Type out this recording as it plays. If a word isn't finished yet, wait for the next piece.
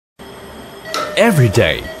Every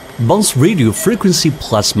day, BONSS radio frequency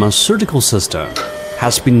plasma surgical system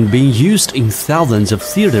has been being used in thousands of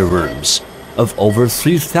theater rooms of over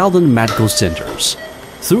 3,000 medical centers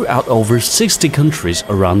throughout over 60 countries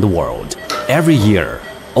around the world. Every year,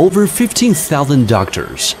 over 15,000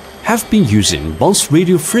 doctors have been using BONSS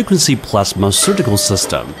radio frequency plasma surgical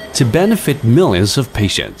system to benefit millions of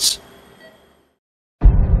patients.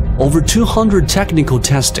 Over 200 technical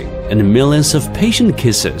testing and millions of patient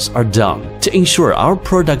cases are done to ensure our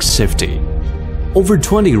product's safety. Over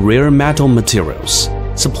 20 rare metal materials,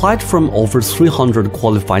 supplied from over 300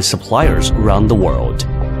 qualified suppliers around the world,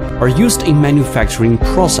 are used in manufacturing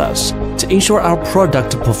process to ensure our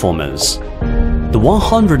product performance. The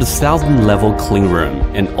 100,000 level clean room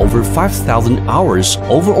and over 5,000 hours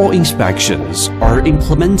overall inspections are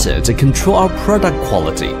implemented to control our product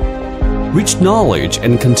quality. Rich knowledge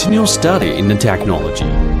and continuous study in the technology,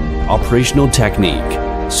 operational technique,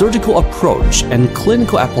 surgical approach, and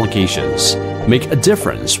clinical applications make a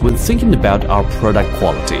difference when thinking about our product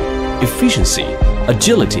quality, efficiency,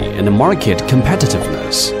 agility, and market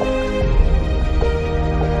competitiveness.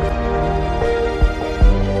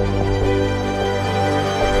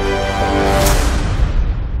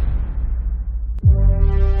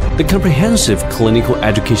 The comprehensive clinical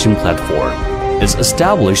education platform is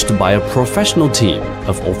established by a professional team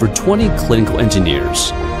of over 20 clinical engineers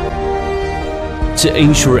to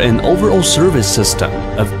ensure an overall service system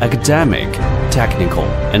of academic, technical,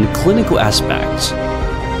 and clinical aspects.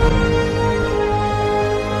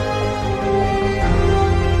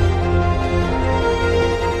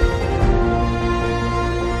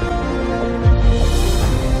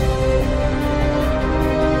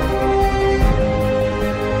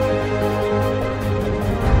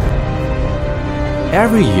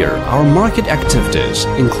 Every year, our market activities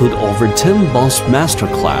include over 10 BONSS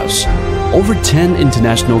Masterclass, over 10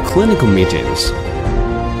 international clinical meetings,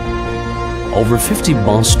 over 50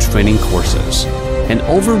 BONSS training courses, and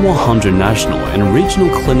over 100 national and regional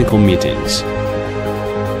clinical meetings.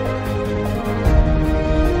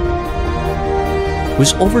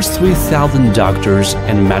 With over 3,000 doctors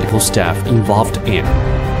and medical staff involved in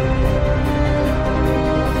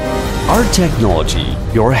our technology,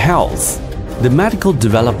 your health. The medical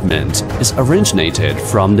development is originated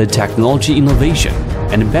from the technology innovation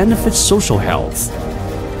and benefits social health.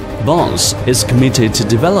 BONSS is committed to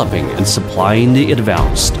developing and supplying the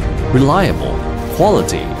advanced, reliable,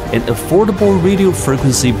 quality, and affordable radio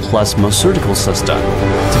frequency plasma surgical system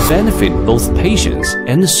to benefit both patients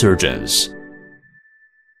and surgeons.